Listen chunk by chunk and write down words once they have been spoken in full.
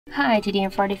Hi, today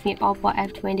I'm for the new OPPO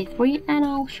F23 and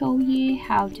I'll show you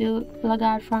how to log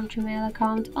out from Gmail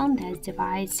account on this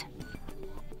device.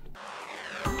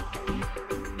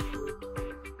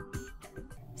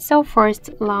 So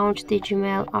first launch the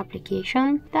Gmail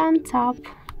application, then tap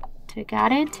to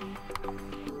get it.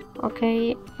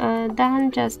 Okay,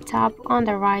 then just tap on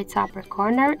the right upper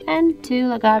corner, and to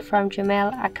log out from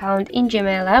Gmail account in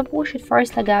Gmail app, we should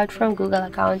first log out from Google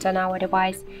account on our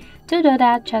device. To do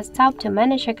that, just tap to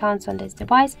manage accounts on this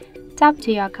device, tap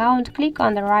to your account, click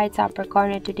on the right upper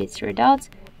corner to these three dots,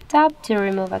 tap to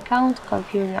remove account,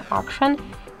 confirm your option.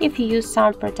 If you use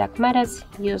some protect methods,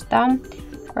 use them.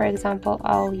 For example,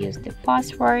 I'll use the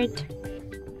password.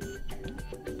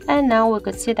 And now we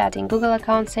could see that in Google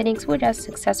account settings we just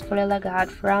successfully log out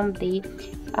from the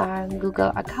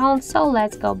Google account. So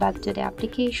let's go back to the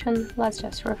application, let's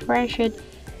just refresh it,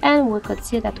 and we could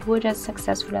see that we just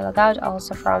successfully log out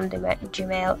also from the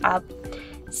Gmail app.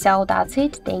 So that's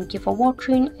it, thank you for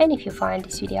watching, and if you find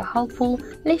this video helpful,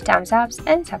 leave thumbs up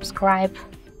and subscribe.